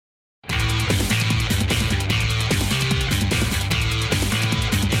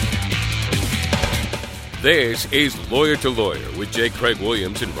This is Lawyer to Lawyer with J. Craig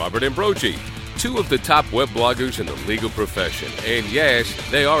Williams and Robert Ambrogi, two of the top web bloggers in the legal profession. And yes,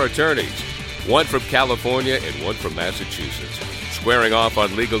 they are attorneys, one from California and one from Massachusetts, squaring off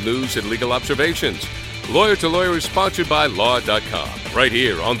on legal news and legal observations. Lawyer to Lawyer is sponsored by Law.com, right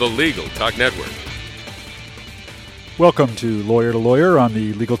here on the Legal Talk Network. Welcome to Lawyer on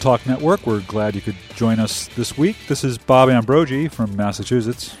the Legal Talk Network. We're glad you could join us this week. This is Bob Ambrogi from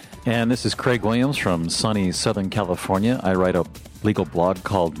Massachusetts. And this is Craig Williams from sunny Southern California. I write a legal blog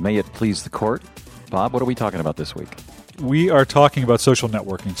called May It Please the Court. Bob, what are we talking about this week? We are talking about social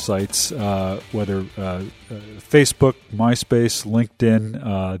networking sites, whether Facebook, MySpace,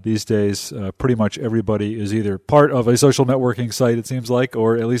 LinkedIn. These days, pretty much everybody is either part of a social networking site, it seems like,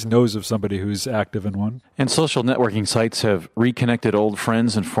 or at least knows of somebody who's active in one. And social networking sites have reconnected old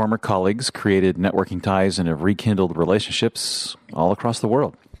friends and former colleagues, created networking ties, and have rekindled relationships all across the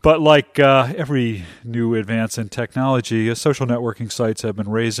world. But like every new advance in technology, social networking sites have been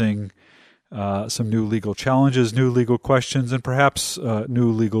raising some new legal challenges, new legal questions, and perhaps new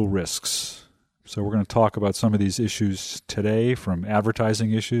legal risks. So we're going to talk about some of these issues today, from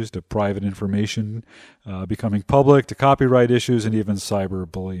advertising issues to private information becoming public to copyright issues and even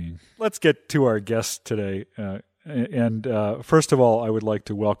cyberbullying. Let's get to our guest today. And first of all, I would like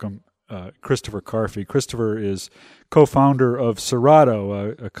to welcome Christopher Carfy. Christopher is co-founder of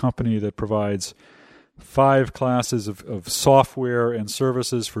Serato, a company that provides 5 classes of software and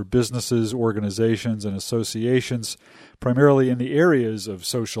services for businesses, organizations, and associations, primarily in the areas of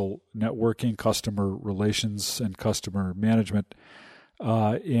social networking, customer relations, and customer management.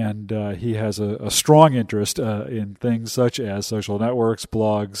 And he has a strong interest in things such as social networks,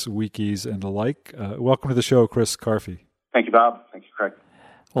 blogs, wikis, and the like. Welcome to the show, Chris Carfy. Thank you, Bob. Thank you, Craig.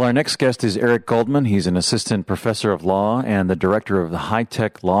 Well, our next guest is Eric Goldman. He's an assistant professor of law and the director of the High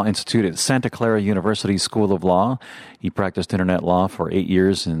Tech Law Institute at Santa Clara University School of Law. He practiced internet law for 8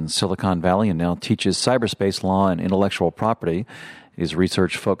 years in Silicon Valley and now teaches cyberspace law and intellectual property. His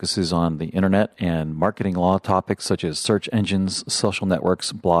research focuses on the internet and marketing law topics such as search engines, social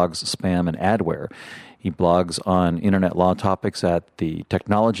networks, blogs, spam, and adware. He blogs on internet law topics at the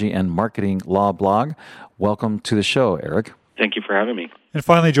Technology and Marketing Law blog. Welcome to the show, Eric. Thank you for having me. And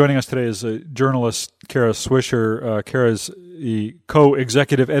finally joining us today is journalist Kara Swisher. Kara is the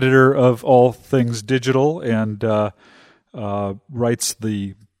co-executive editor of All Things Digital and writes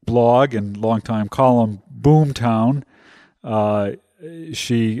the blog and longtime column Boomtown.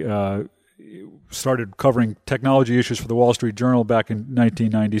 She started covering technology issues for the Wall Street Journal back in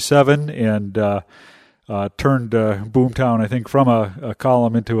 1997 and turned Boomtown, I think, from a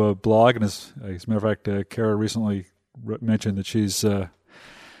column into a blog. And as a matter of fact, Kara recently mentioned that she's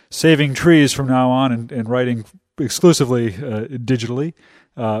saving trees from now on and writing exclusively digitally.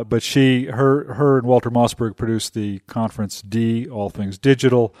 But her and Walter Mossberg produced the conference D, All Things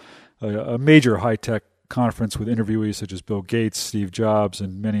Digital, a major high-tech conference with interviewees such as Bill Gates, Steve Jobs,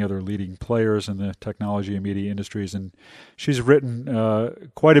 and many other leading players in the technology and media industries. And she's written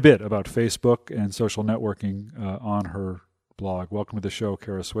quite a bit about Facebook and social networking on her blog. Welcome to the show,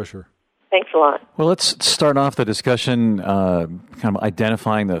 Kara Swisher. Thanks a lot. Well, let's start off the discussion kind of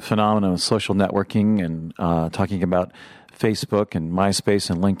identifying the phenomenon of social networking and talking about Facebook and MySpace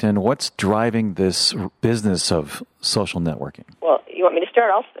and LinkedIn. What's driving this business of social networking? Well, you want me to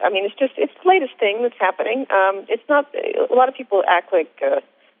start off? I mean, it's the latest thing that's happening. It's not, a lot of people act like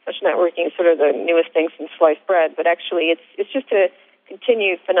social networking is sort of the newest thing since sliced bread, but actually it's just a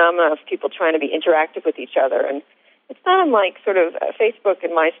continued phenomenon of people trying to be interactive with each other. And it's not unlike sort of Facebook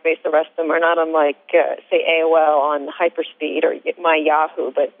and MySpace, the rest of them are not unlike, say, AOL on hyperspeed or My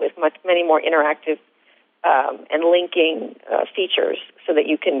Yahoo, but with many more interactive and linking features so that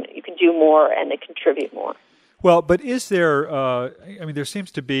you can do more and contribute more. Well, but is there, there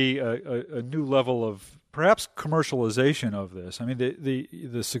seems to be a new level of perhaps commercialization of this. I mean,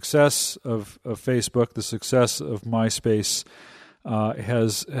 the success of Facebook, the success of MySpace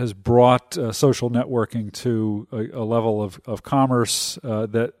has brought social networking to a level of commerce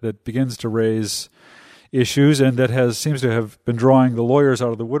that begins to raise issues, and that seems to have been drawing the lawyers out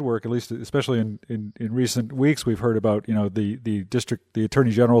of the woodwork. At least, especially in recent weeks, we've heard about the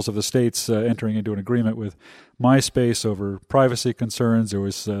attorney generals of the states entering into an agreement with MySpace over privacy concerns. There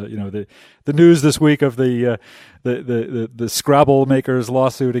was, the news this week of the Scrabble makers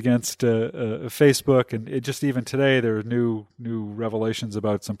lawsuit against Facebook, and it just even today there are new revelations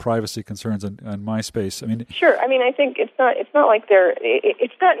about some privacy concerns on MySpace. I mean, sure. I mean, I think it's not like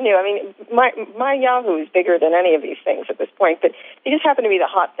it's not new. I mean, my Yahoo is bigger than any of these things at this point, but they just happen to be the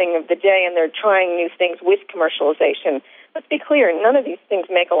hot thing of the day, and they're trying new things with commercialization. Let's be clear, none of these things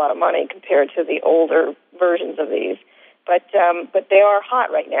make a lot of money compared to the older versions of these, but they are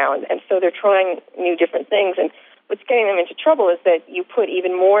hot right now, and so they're trying new different things. And what's getting them into trouble is that you put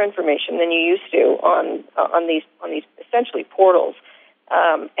even more information than you used to on these essentially portals,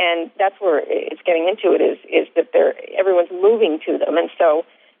 and that's where it's getting into. It is that everyone's moving to them, and so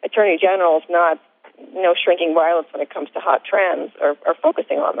Attorney General's not shrinking violets when it comes to hot trends are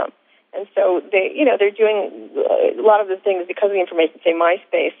focusing on them. And so they're doing a lot of the things because of the information. Say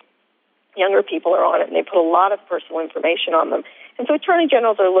MySpace, younger people are on it, and they put a lot of personal information on them. And so attorney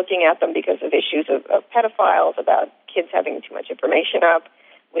generals are looking at them because of issues of pedophiles, about kids having too much information up.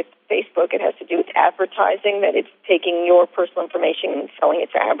 With Facebook, it has to do with advertising, that it's taking your personal information and selling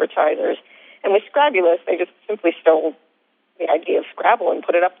it to advertisers. And with Scrabulous, they just simply stole the idea of Scrabble and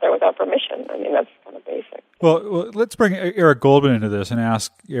put it up there without permission. I mean, that's kind of basic. Well, let's bring Eric Goldman into this and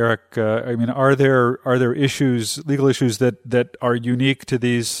ask Eric. Are there legal issues that are unique to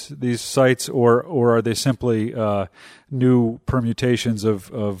these sites, or are they simply new permutations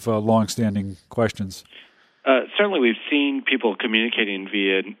of longstanding questions? Certainly, we've seen people communicating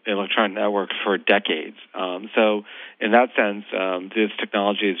via electronic networks for decades. So, in that sense, this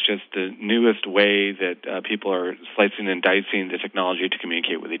technology is just the newest way that people are slicing and dicing the technology to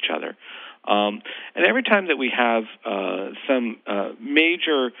communicate with each other. And every time that we have some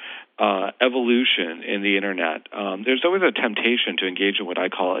major evolution in the Internet, there's always a temptation to engage in what I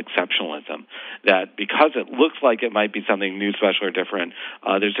call exceptionalism, that because it looks like it might be something new, special, or different,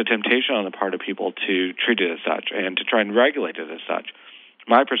 there's a temptation on the part of people to treat it as such and to try and regulate it as such.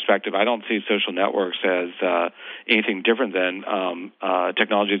 My perspective, I don't see social networks as anything different than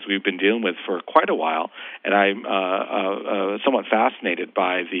technologies we've been dealing with for quite a while, and I'm somewhat fascinated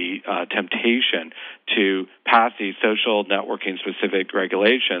by the temptation to pass these social networking-specific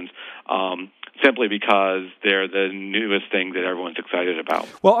regulations simply because they're the newest thing that everyone's excited about.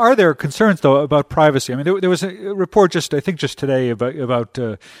 Well, are there concerns, though, about privacy? I mean, there was a report just today about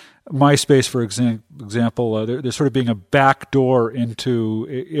MySpace, for example. There's sort of being a backdoor into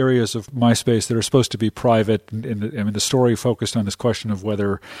areas of MySpace that are supposed to be private. And the story focused on this question of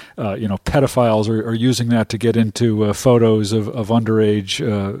whether pedophiles are using that to get into photos of underage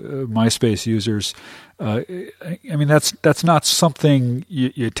MySpace users. I mean, that's not something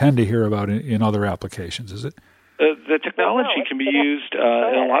you tend to hear about in other applications, is it? The technology can be used in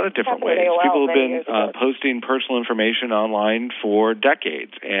a lot of different ways. People have been posting personal information online for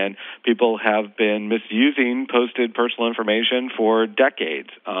decades, and people have been misusing posted personal information for decades.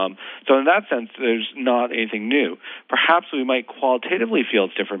 So in that sense, there's not anything new. Perhaps we might qualitatively feel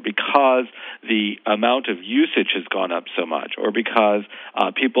it's different because the amount of usage has gone up so much, or because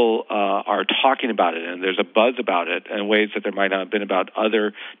people are talking about it and there's a buzz about it in ways that there might not have been about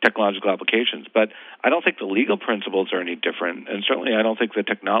other technological applications. But I don't think the legal principles are any different, and certainly I don't think the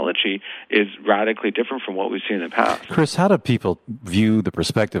technology is radically different from what we've seen in the past. Chris, how do people view the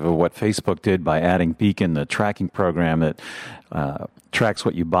perspective of what Facebook did by adding Beacon, the tracking program that tracks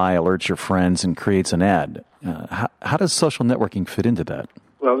what you buy, alerts your friends, and creates an ad? How does social networking fit into that?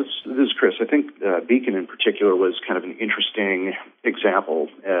 Well, this is Chris. I think Beacon in particular was kind of an interesting example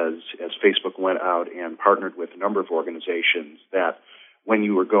as Facebook went out and partnered with a number of organizations that when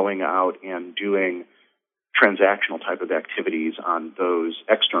you were going out and doing transactional type of activities on those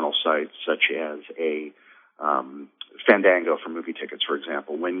external sites, such as a Fandango for movie tickets, for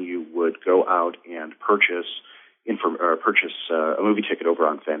example, when you would go out and purchase a movie ticket over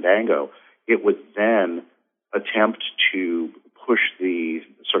on Fandango, it would then attempt to push the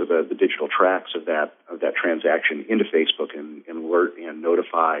sort of the digital tracks of that transaction into Facebook and alert and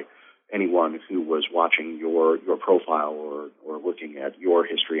notify anyone who was watching your profile or looking at your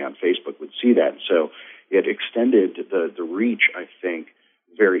history on Facebook would see that. So it extended the reach, I think,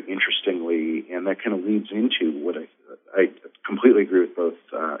 very interestingly, and that kind of leads into what I completely agree with both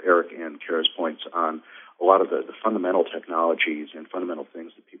Eric and Kara's points on a lot of the fundamental technologies and fundamental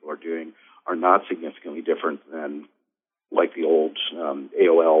things that people are doing are not significantly different than like the old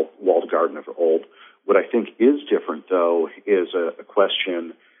AOL walled garden of old. What I think is different, though, is a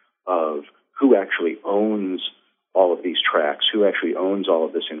question of who actually owns all of these tracks, who actually owns all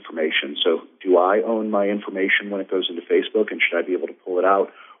of this information. So do I own my information when it goes into Facebook, and should I be able to pull it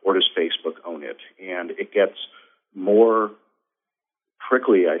out? or does Facebook own it? And it gets more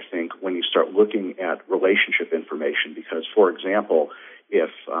prickly, I think, when you start looking at relationship information, because, for example, if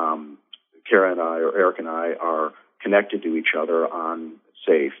Kara and I or Eric and I are connected to each other on,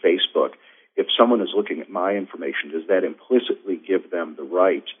 say, Facebook, if someone is looking at my information, does that implicitly give them the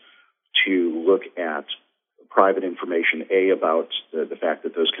right to look at private information, A, about the fact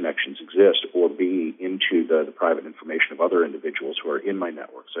that those connections exist, or B, into the private information of other individuals who are in my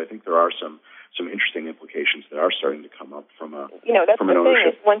network? So I think there are some interesting implications that are starting to come up from an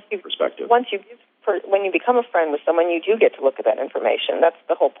ownership perspective. When you become a friend with someone, you do get to look at that information. That's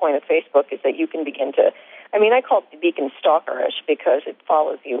the whole point of Facebook, is that you can begin to, I call it Beacon stalkerish, because it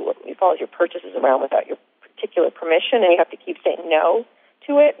follows you. It follows your purchases around without your particular permission, and you have to keep saying no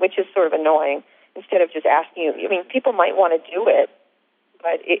to it, which is sort of annoying, instead of just asking you. People might want to do it,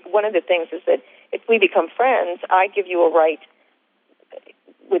 but one of the things is that if we become friends, I give you a right,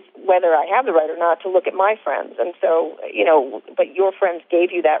 with whether I have the right or not, to look at my friends. And so, but your friends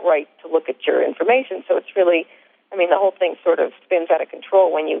gave you that right to look at your information. So it's really, the whole thing sort of spins out of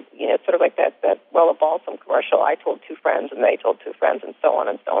control when it's sort of like that Wella Balsam commercial. I told two friends and they told two friends, and so on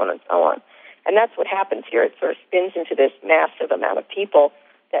and so on and so on. And that's what happens here. It sort of spins into this massive amount of people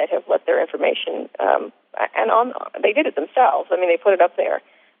that have let their information, they did it themselves. They put it up there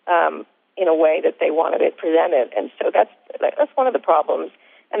in a way that they wanted it presented. And so that's one of the problems.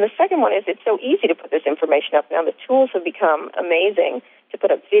 And the second one is it's so easy to put this information up now. The tools have become amazing to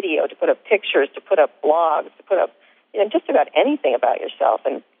put up video, to put up pictures, to put up blogs, to put up just about anything about yourself.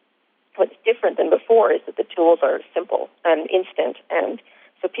 And what's different than before is that the tools are simple and instant, and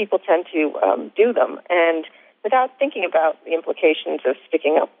so people tend to do them, and without thinking about the implications of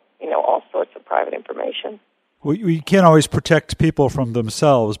sticking up, all sorts of private information. Well, you can't always protect people from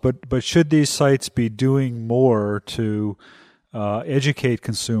themselves, but should these sites be doing more to educate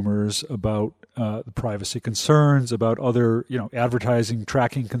consumers about the privacy concerns, about other, advertising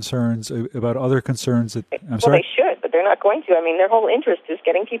tracking concerns, about other concerns that? They should, but they're not going to. Their whole interest is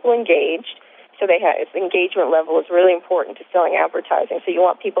getting people engaged. So engagement level is really important to selling advertising. So you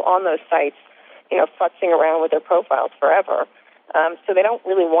want people on those sites, futzing around with their profiles forever. So they don't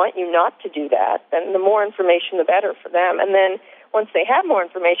really want you not to do that. And the more information, the better for them. And then once they have more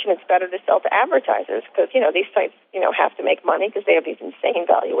information, it's better to sell to advertisers, because, these sites, have to make money because they have these insane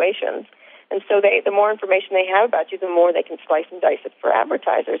valuations. And so the more information they have about you, the more they can slice and dice it for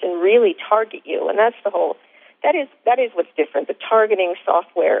advertisers and really target you. And that's the whole, that is what's different. The targeting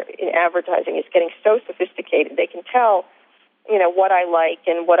software in advertising is getting so sophisticated. They can tell, what I like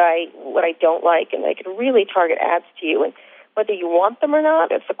and what I don't like, and they can really target ads to you. And whether you want them or not,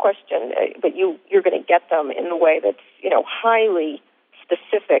 that's the question. But you're going to get them in the way that's, highly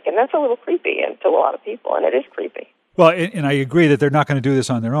specific, and that's a little creepy to a lot of people, and it is creepy. Well, and I agree that they're not going to do this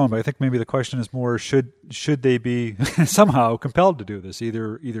on their own, but I think maybe the question is more, should they be somehow compelled to do this,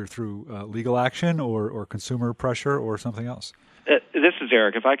 either through legal action or consumer pressure or something else? This is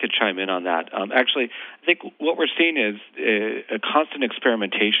Eric. If I could chime in on that. Actually, I think what we're seeing is a constant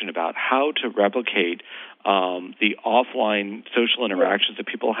experimentation about how to replicate the offline social interactions that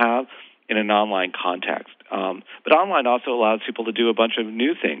people have in an online context. But online also allows people to do a bunch of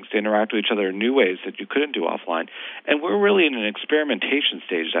new things, to interact with each other in new ways that you couldn't do offline. And we're really in an experimentation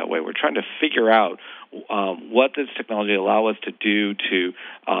stage that way. We're trying to figure out what does technology allow us to do to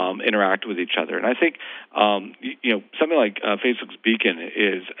interact with each other. And I think something like Facebook's Beacon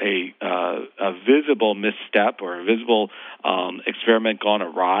is a visible misstep or a visible experiment gone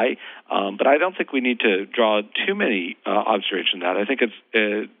awry. But I don't think we need to draw too many observations on that. I think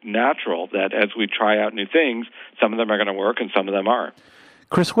it's natural that as we try out new things, some of them are going to work and some of them aren't.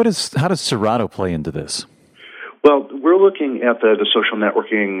 Chris, how does Serato play into this? Well, we're looking at the social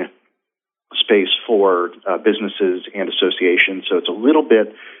networking space for businesses and associations, so it's a little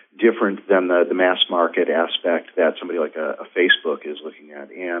bit different than the mass market aspect that somebody like a Facebook is looking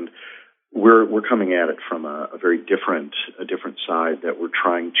at, and we're coming at it from a very different side, that we're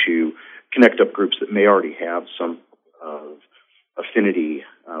trying to connect up groups that may already have some affinity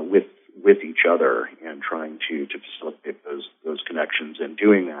with each other, and trying to facilitate those connections, and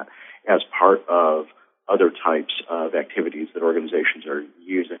doing that as part of other types of activities that organizations are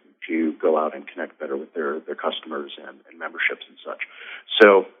using to go out and connect better with their customers and memberships and such.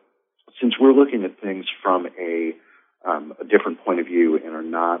 So since we're looking at things from a different point of view and are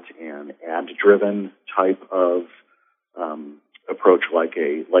not an ad-driven type of approach like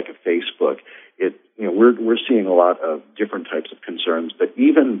a Facebook, we're seeing a lot of different types of concerns, but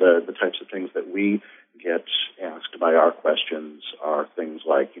even the types of things that we get asked by our questions are things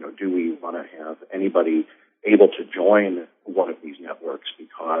like, do we want to have anybody able to join one of these networks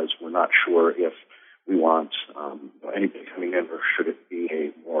because because we're not sure if we want anybody coming in, or should it be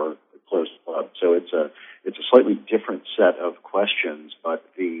a more closed club. So it's a slightly different set of questions, but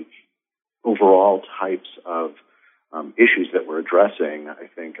the overall types of issues that we're addressing, I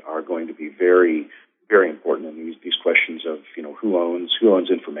think, are going to be very, very important. And these questions of who owns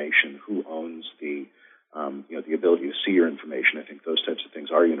information, who owns the the ability to see your information. I think those types of things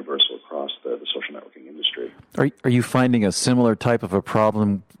are universal across the social networking industry. Are you finding a similar type of a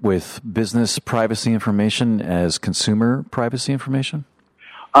problem with business privacy information as consumer privacy information?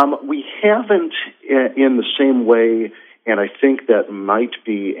 We haven't in the same way, and I think that might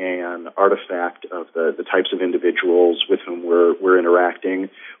be an artifact of the types of individuals with whom we're interacting.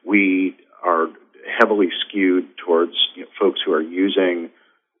 We are heavily skewed towards folks who are using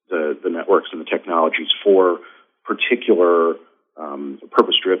the networks and the technologies for particular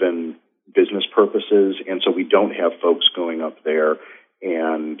purpose-driven business purposes, and so we don't have folks going up there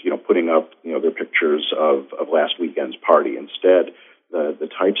and putting up their pictures of last weekend's party. Instead, the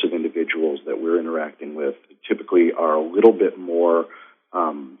types of individuals that we're interacting with typically are a little bit more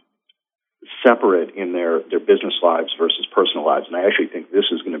separate in their business lives versus personal lives, and I actually think this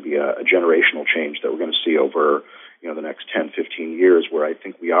is going to be a generational change that we're going to see over the next 10, 15 years, where I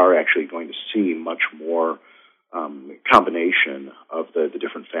think we are actually going to see much more combination of the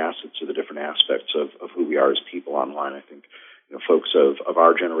different facets or the different aspects of who we are as people online. I think folks of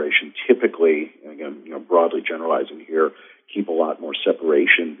our generation typically, again, broadly generalizing here, keep a lot more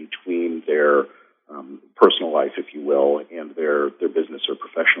separation between their personal life, if you will, and their business or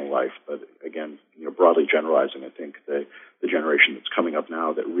professional life. But again, broadly generalizing, I think the generation that's coming up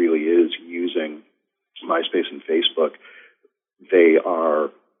now that really is using MySpace and Facebook, they are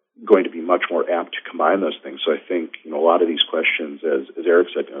going to be much more apt to combine those things. So I think a lot of these questions, as Eric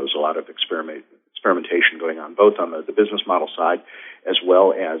said, there's a lot of experimentation going on, both on the business model side as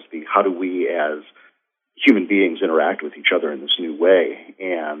well as the how do we as human beings interact with each other in this new way.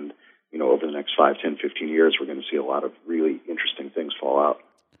 And over the next 5, 10, 15 years, we're going to see a lot of really interesting things fall out.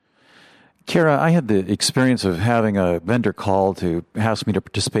 Kara, I had the experience of having a vendor call to ask me to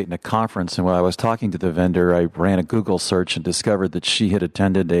participate in a conference, and when I was talking to the vendor, I ran a Google search and discovered that she had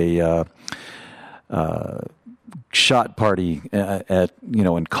attended a shot party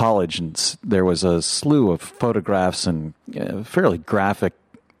in college, and there was a slew of photographs and fairly graphic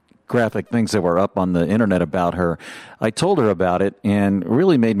things that were up on the internet about her. I told her about it, and it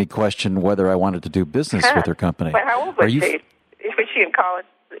really made me question whether I wanted to do business with her company. But how old was she? Was she in college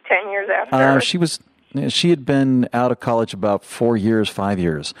 10 years after? She had been out of college about 4 years, 5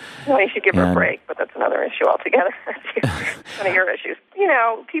 years. Well, you should give her a break, but that's another issue altogether. One of your issues.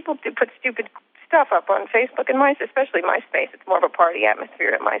 People do put stupid stuff up on Facebook and especially MySpace. It's more of a party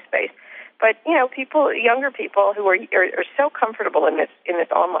atmosphere at MySpace. But younger people who are so comfortable in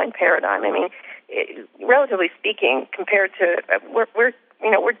this online paradigm. I mean, relatively speaking, compared to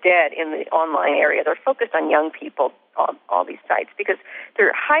we're dead in the online area. They're focused on young people on all these sites because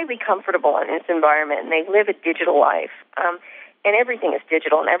they're highly comfortable in this environment and they live a digital life. And everything is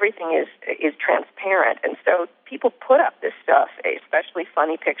digital and everything is transparent. And so people put up this stuff, especially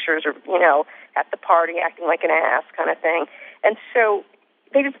funny pictures or at the party acting like an ass kind of thing. And so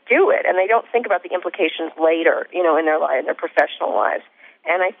they just do it, and they don't think about the implications later, in their life, in their professional lives.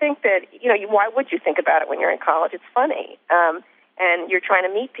 And I think that, why would you think about it when you're in college? It's funny, and you're trying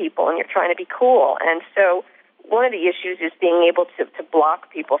to meet people, and you're trying to be cool. And so one of the issues is being able to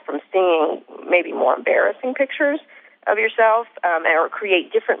block people from seeing maybe more embarrassing pictures of yourself, or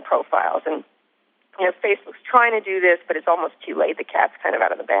create different profiles. And Facebook's trying to do this, but it's almost too late. The cat's kind of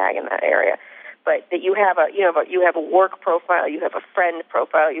out of the bag in that area. But that you have a work profile, you have a friend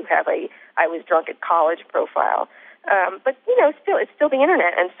profile, you have a I was drunk at college profile. But it's still the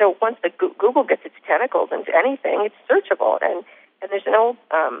internet, and so once Google gets its tentacles into anything, it's searchable. And there's an old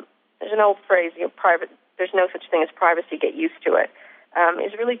phrase, there's no such thing as privacy. Get used to it.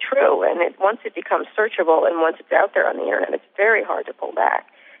 Is really true. And once it becomes searchable and once it's out there on the internet, it's very hard to pull back.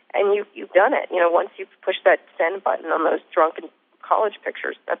 And you've done it. Once you've pushed that send button on those drunken college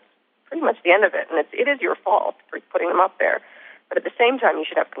pictures, that's pretty much the end of it, and it is your fault for putting them up there. But at the same time, you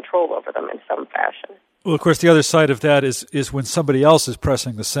should have control over them in some fashion. Well, of course, the other side of that is when somebody else is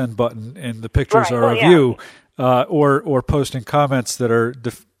pressing the send button and the pictures are of you, or posting comments that are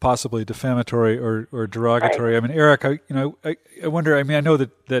possibly defamatory or derogatory. Right. I mean, Eric, I wonder. I mean, I know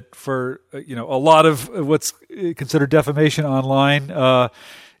that for a lot of what's considered defamation online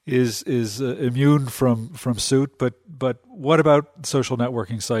is immune from suit, but what about social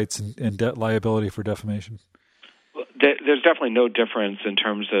networking sites and debt liability for defamation? There's definitely no difference in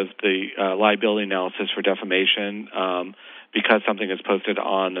terms of the liability analysis for defamation because something is posted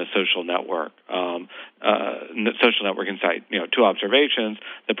on a social network, social networking site. Two observations: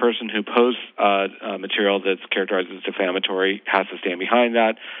 the person who posts material that's characterized as defamatory has to stand behind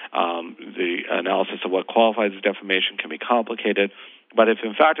that. The analysis of what qualifies as defamation can be complicated, but if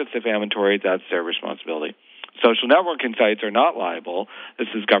in fact it's defamatory, that's their responsibility. Social networking sites are not liable. This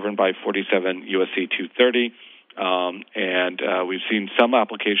is governed by 47 U.S.C. 230. And we've seen some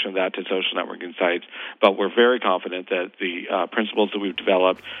application of that to social networking sites, but we're very confident that the principles that we've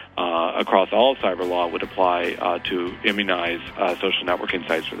developed across all of cyber law would apply to immunize social networking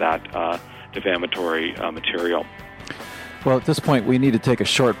sites for that defamatory material. Well, at this point, we need to take a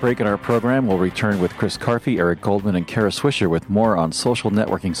short break in our program. We'll return with Chris Carfy, Eric Goldman, and Kara Swisher with more on social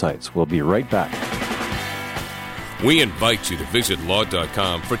networking sites. We'll be right back. We invite you to visit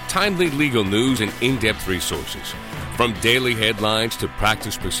law.com for timely legal news and in-depth resources. From daily headlines to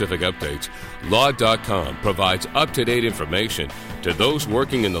practice-specific updates, law.com provides up-to-date information to those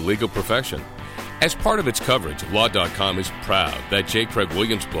working in the legal profession. As part of its coverage, law.com is proud that J. Craig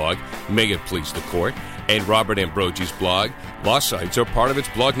Williams' blog, May It Please the Court, and Robert Ambrogi's blog, Law Sites, are part of its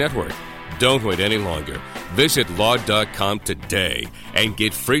blog network. Don't wait any longer. Visit law.com today and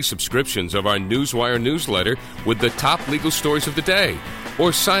get free subscriptions of our Newswire newsletter with the top legal stories of the day.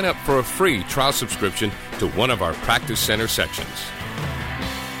 Or sign up for a free trial subscription to one of our Practice Center sections.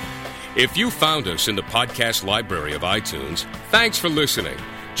 If you found us in the podcast library of iTunes, thanks for listening.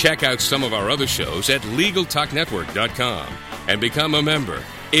 Check out some of our other shows at LegalTalkNetwork.com and become a member.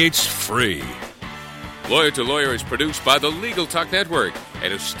 It's free. Lawyer to Lawyer is produced by the Legal Talk Network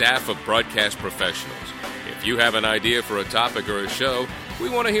and a staff of broadcast professionals. If you have an idea for a topic or a show, we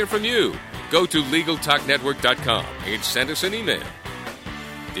want to hear from you. Go to LegalTalkNetwork.com and send us an email.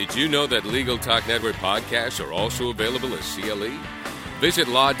 Did you know that Legal Talk Network podcasts are also available as CLE? Visit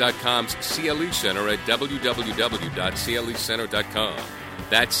Law.com's CLE Center at www.clecenter.com.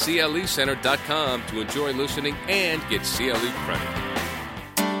 That's clecenter.com to enjoy listening and get CLE credit.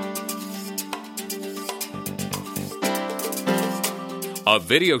 A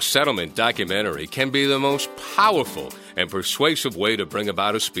video settlement documentary can be the most powerful and persuasive way to bring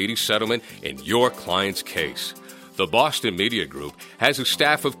about a speedy settlement in your client's case. The Boston Media Group has a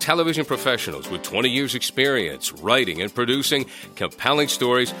staff of television professionals with 20 years' experience writing and producing compelling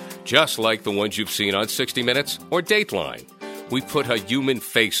stories just like the ones you've seen on 60 Minutes or Dateline. We put a human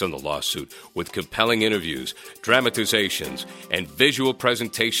face on the lawsuit with compelling interviews, dramatizations, and visual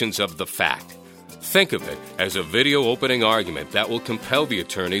presentations of the fact. Think of it as a video opening argument that will compel the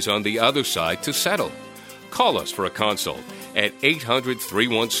attorneys on the other side to settle. Call us for a consult at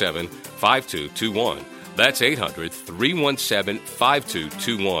 800-317-5221. That's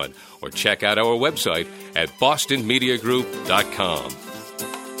 800-317-5221. Or check out our website at bostonmediagroup.com.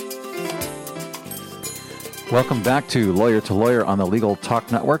 Welcome back to Lawyer on the Legal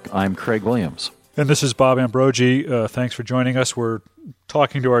Talk Network. I'm Craig Williams. And this is Bob Ambrogi. Thanks for joining us. We're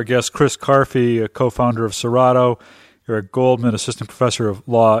talking to our guest, Chris Carfy, co-founder of Serato, Eric Goldman, assistant professor of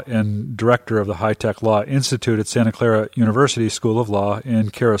law and director of the High Tech Law Institute at Santa Clara University School of Law,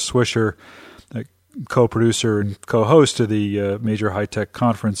 and Kara Swisher, co-producer and co-host of the major high-tech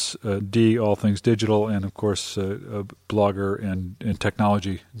conference, D, All Things Digital, and, of course, a blogger and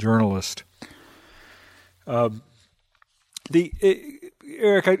technology journalist.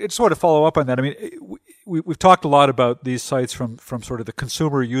 Eric, I just want to follow up on that. I mean, we've talked a lot about these sites from sort of the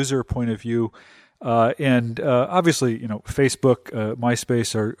consumer user point of view, and obviously, Facebook,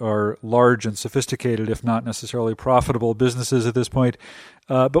 MySpace are large and sophisticated, if not necessarily profitable businesses at this point.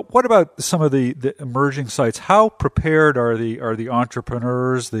 But what about some of the emerging sites? How prepared are the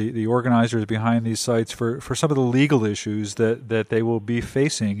entrepreneurs, the organizers behind these sites for some of the legal issues that they will be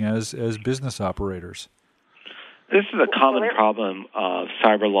facing as business operators? This is a common problem of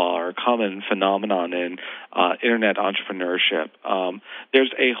cyber law, or a common phenomenon in internet entrepreneurship.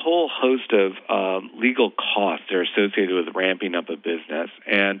 There's a whole host of legal costs that are associated with ramping up a business,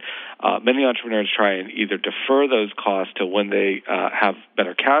 and many entrepreneurs try and either defer those costs to when they have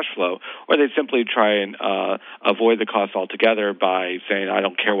better cash flow, or they simply try and avoid the costs altogether by saying, I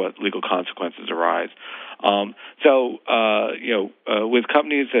don't care what legal consequences arise. With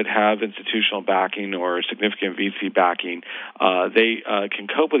companies that have institutional backing or significant VC backing, they can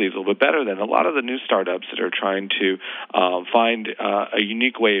cope with these a little bit better than a lot of the new startups that are trying to find a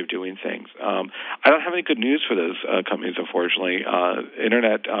unique way of doing things. I don't have any good news for those companies, unfortunately.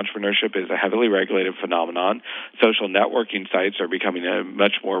 Internet entrepreneurship is a heavily regulated phenomenon. Social networking sites are becoming a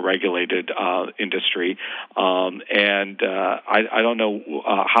much more regulated industry, and I don't know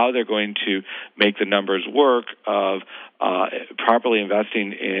how they're going to make the numbers work of properly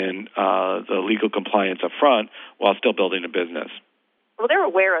investing in the legal compliance up front while still building a business. Well, they're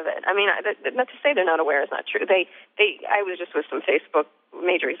aware of it. I mean, not to say they're not aware is not true. I was just with some Facebook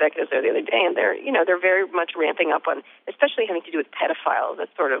major executives there the other day, and they're very much ramping up on, especially having to do with pedophiles.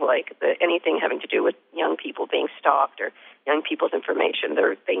 It's sort of like anything having to do with young people being stalked or young people's information.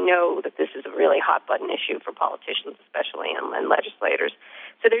 They know that this is a really hot button issue for politicians, especially and legislators.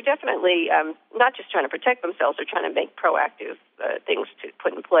 So they're definitely not just trying to protect themselves; they're trying to make proactive things to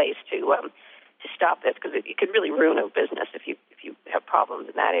put in place to stop this, because it could really ruin a business if you have problems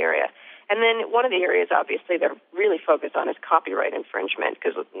in that area. And then one of the areas, obviously, they're really focused on is copyright infringement,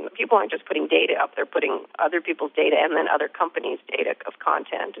 because people aren't just putting data up; they're putting other people's data and then other companies' data of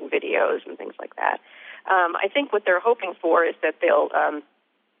content and videos and things like that. I think what they're hoping for is that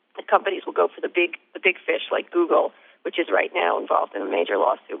the companies will go for the big fish like Google, which is right now involved in a major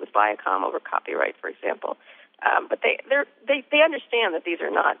lawsuit with Viacom over copyright, for example. But they understand that these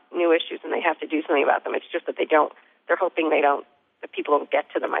are not new issues and they have to do something about them. It's just that they're hoping that people don't get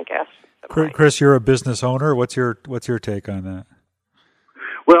to them, I guess. Chris, you're a business owner. What's your take on that?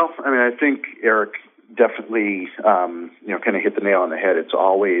 Well, I mean, I think Eric definitely kind of hit the nail on the head. It's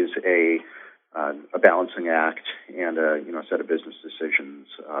always a balancing act and a set of business decisions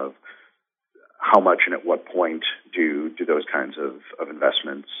of how much and at what point do those kinds of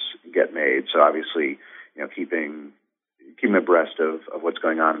investments get made. So obviously, keeping abreast of what's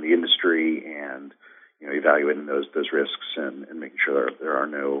going on in the industry and evaluating those risks and making sure there are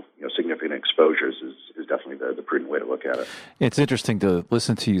no significant exposures is definitely the prudent way to look at it. It's interesting to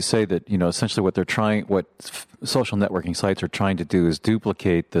listen to you say that essentially what social networking sites are trying to do is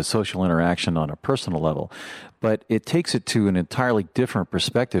duplicate the social interaction on a personal level, but it takes it to an entirely different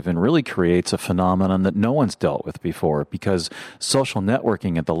perspective and really creates a phenomenon that no one's dealt with before, because social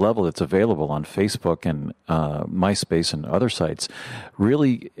networking at the level that's available on Facebook and MySpace and other sites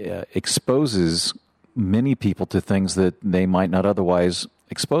really exposes many people to things that they might not otherwise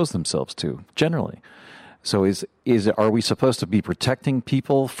expose themselves to generally. So are we supposed to be protecting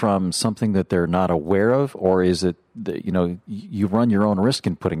people from something that they're not aware of, or is it that, you run your own risk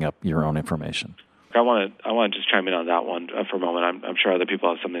in putting up your own information? I want to just chime in on that one for a moment. I'm sure other people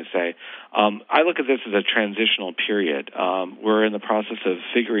have something to say. I look at this as a transitional period. We're in the process of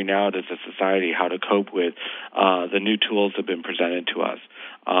figuring out as a society how to cope with the new tools that have been presented to us.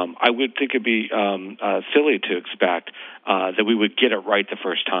 I would think it'd be silly to expect that we would get it right the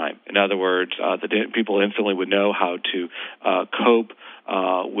first time. In other words, that people instantly would know how to cope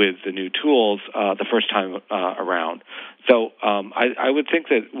with the new tools the first time around. So I would think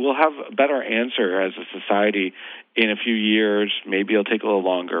that we'll have a better answer as a society in a few years. Maybe it'll take a little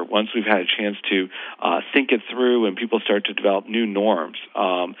longer once we've had a chance to think it through and people start to develop new norms.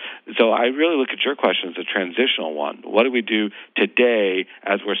 So I really look at your question as a transitional one. What do we do today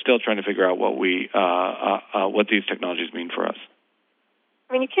as we're still trying to figure out what these technologies mean for us?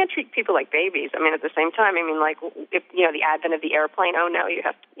 I mean, you can't treat people like babies. I mean, at the same time, like if the advent of the airplane. Oh no,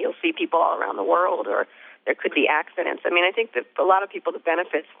 you'll see people all around the world, or there could be accidents. I mean, I think that for a lot of people, the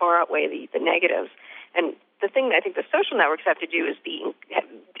benefits far outweigh the negatives. And the thing that I think the social networks have to do is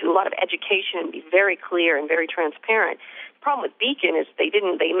do a lot of education and be very clear and very transparent. The problem with Beacon is they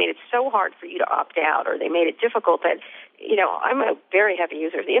made it so hard for you to opt out, or they made it difficult that, I'm a very heavy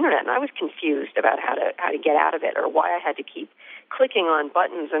user of the internet, and I was confused about how to get out of it, or why I had to keep clicking on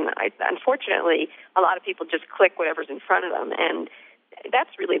buttons. And unfortunately, a lot of people just click whatever's in front of them, and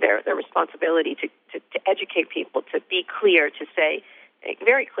that's really their responsibility to educate people, to be clear, to say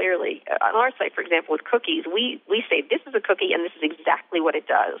very clearly. On our site, for example, with cookies, we say this is a cookie and this is exactly what it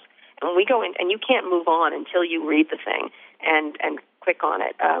does. And when we go in, and you can't move on until you read the thing and click on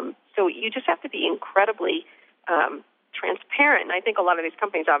it. So you just have to be incredibly transparent. And I think a lot of these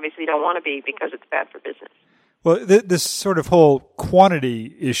companies obviously don't want to be, because it's bad for business. Well, this sort of whole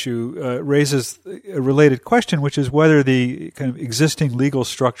quantity issue raises a related question, which is whether the kind of existing legal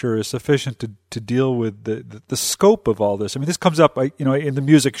structure is sufficient to deal with the scope of all this. I mean, this comes up, in the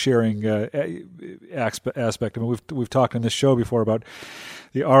music sharing aspect. I mean, we've talked in this show before about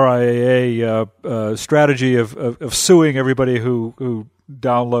the RIAA strategy of suing everybody who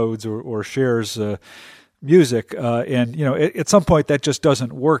downloads or shares music, and at some point that just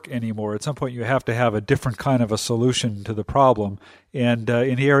doesn't work anymore. At some point you have to have a different kind of a solution to the problem. And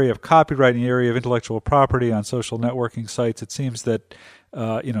in the area of copyright, in the area of intellectual property on social networking sites, it seems that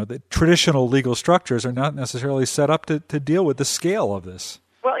the traditional legal structures are not necessarily set up to deal with the scale of this.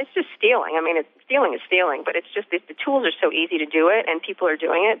 Well, it's just stealing. I mean, stealing is stealing, but it's just the tools are so easy to do it, and people are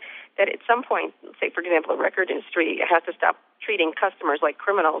doing it, that at some point, say, for example, the record industry has to stop treating customers like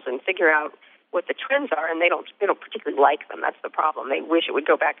criminals and figure out what the trends are, and they don't particularly like them. That's the problem. They wish it would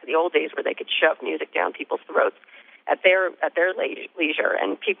go back to the old days where they could shove music down people's throats at their leisure,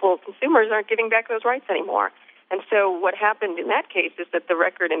 and consumers aren't giving back those rights anymore. And so what happened in that case is that the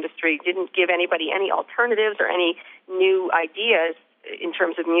record industry didn't give anybody any alternatives or any new ideas in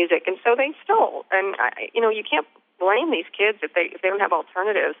terms of music, and so they stole. And you can't blame these kids if they don't have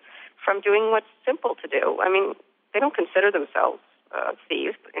alternatives from doing what's simple to do. I mean, they don't consider themselves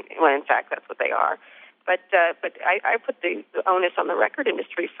thieves, when in fact that's what they are. But I put the onus on the record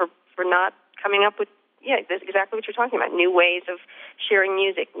industry for not coming up with that's exactly what you're talking about. New ways of sharing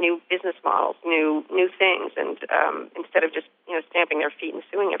music, new business models, new things, and instead of just stamping their feet and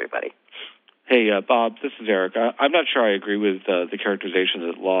suing everybody. Hey, Bob, this is Eric. I'm not sure I agree with the characterization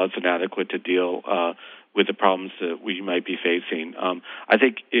that law is inadequate to deal with the problems that we might be facing. I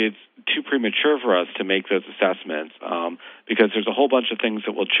think it's too premature for us to make those assessments because there's a whole bunch of things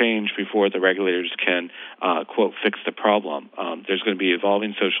that will change before the regulators can, quote, fix the problem. There's going to be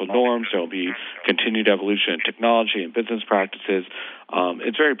evolving social norms. There will be continued evolution in technology and business practices.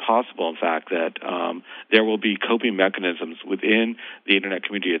 It's very possible, in fact, that there will be coping mechanisms within the Internet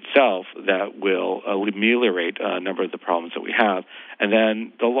community itself that will ameliorate a number of the problems that we have. And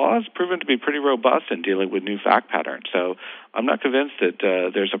then the law has proven to be pretty robust in dealing with new fact patterns. So I'm not convinced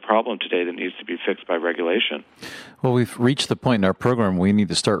that there's a problem today that needs to be fixed by regulation. Well, we've reached the point in our program we need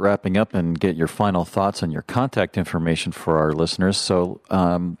to start wrapping up and get your final thoughts and your contact information for our listeners. So,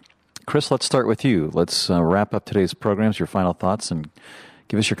 Chris, let's start with you. Let's wrap up today's programs, your final thoughts, and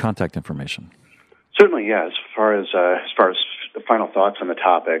give us your contact information. Certainly, yeah. As far as the final thoughts on the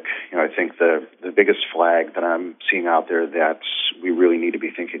topic, I think the biggest flag that I'm seeing out there that we really need to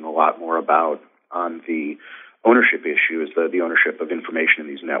be thinking a lot more about on the ownership issue is the ownership of information in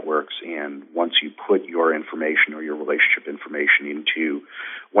these networks. And once you put your information or your relationship information into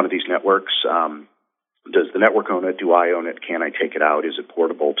one of these networks, does the network own it? Do I own it? Can I take it out? Is it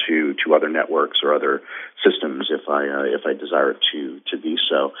portable to other networks or other systems if I desire to be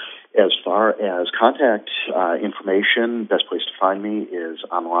so? As far as contact information, best place to find me is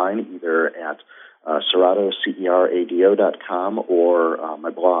online, either at Cerrado, CERADO.com, or my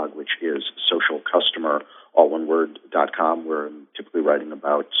blog, which is socialcustomer, all one word, .com, where I'm typically writing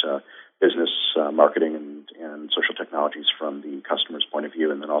about business marketing and social technologies from the customer's point of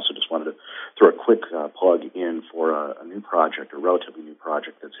view. And then also just wanted to throw a quick plug in for a new project, a relatively new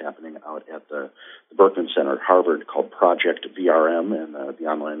project that's happening out at the Berkman Center at Harvard called Project VRM, and the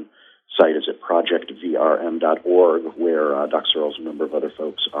online site is at projectvrm.org, where Doc Searles and a number of other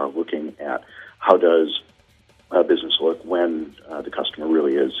folks are looking at how does business look when the customer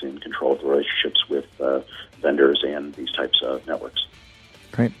really is in control of the relationships with vendors and these types of networks.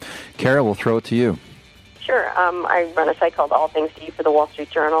 Great. Kara, we'll throw it to you. Sure. I run a site called All Things D for the Wall Street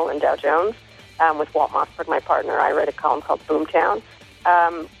Journal and Dow Jones. With Walt Mossberg, my partner, I write a column called Boomtown.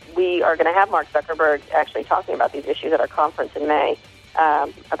 We are going to have Mark Zuckerberg actually talking about these issues at our conference in May,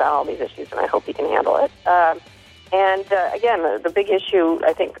 about all these issues, and I hope he can handle it. Again, the big issue,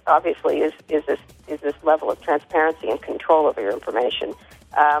 I think, obviously, is this level of transparency and control over your information.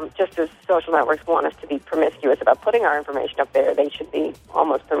 Just as social networks want us to be promiscuous about putting our information up there, they should be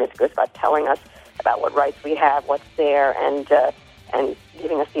almost promiscuous about telling us about what rights we have, what's there, and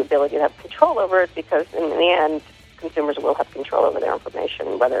giving us the ability to have control over it, because in the end, consumers will have control over their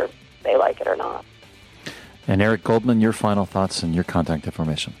information, whether they like it or not. And Eric Goldman, your final thoughts and your contact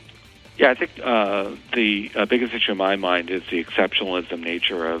information. Yeah, I think the biggest issue in my mind is the exceptionalism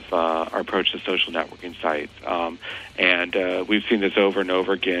nature of our approach to social networking sites. And we've seen this over and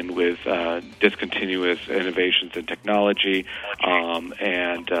over again with discontinuous innovations in technology.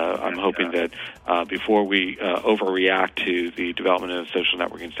 And I'm hoping that before we overreact to the development of social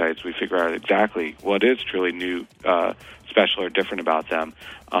networking sites, we figure out exactly what is truly new, special, or different about them,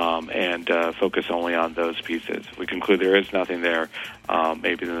 and focus only on those pieces. If we conclude there is nothing there,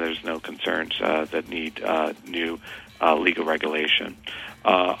 maybe then there's no concerns that need new legal regulation.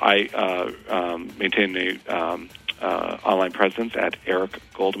 I maintain a online presence at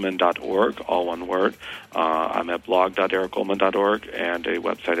ericgoldman.org, all one word. I'm at blog.ericgoldman.org and a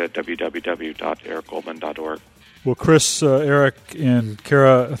website at www.ericgoldman.org. Well, Chris, Eric, and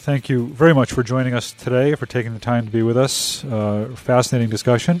Kara, thank you very much for joining us today, for taking the time to be with us. Fascinating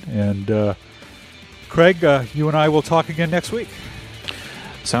discussion. And Craig, you and I will talk again next week.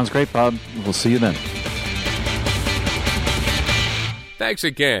 Sounds great, Bob. We'll see you then. Thanks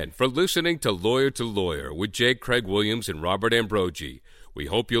again for listening to Lawyer with J. Craig Williams and Robert Ambrogi. We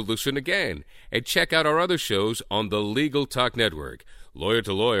hope you'll listen again and check out our other shows on the Legal Talk Network.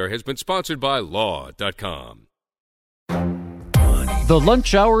 Lawyer has been sponsored by Law.com. The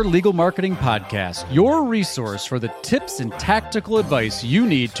Lunch Hour Legal Marketing Podcast, your resource for the tips and tactical advice you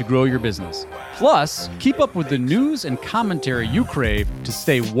need to grow your business. Plus, keep up with the news and commentary you crave to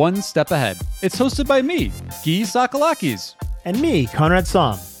stay one step ahead. It's hosted by me, Guy Sakalakis. And me, Conrad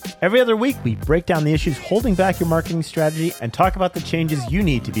Som. Every other week, we break down the issues holding back your marketing strategy and talk about the changes you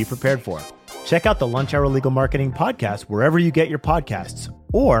need to be prepared for. Check out the Lunch Hour Legal Marketing Podcast wherever you get your podcasts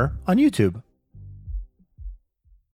or on YouTube.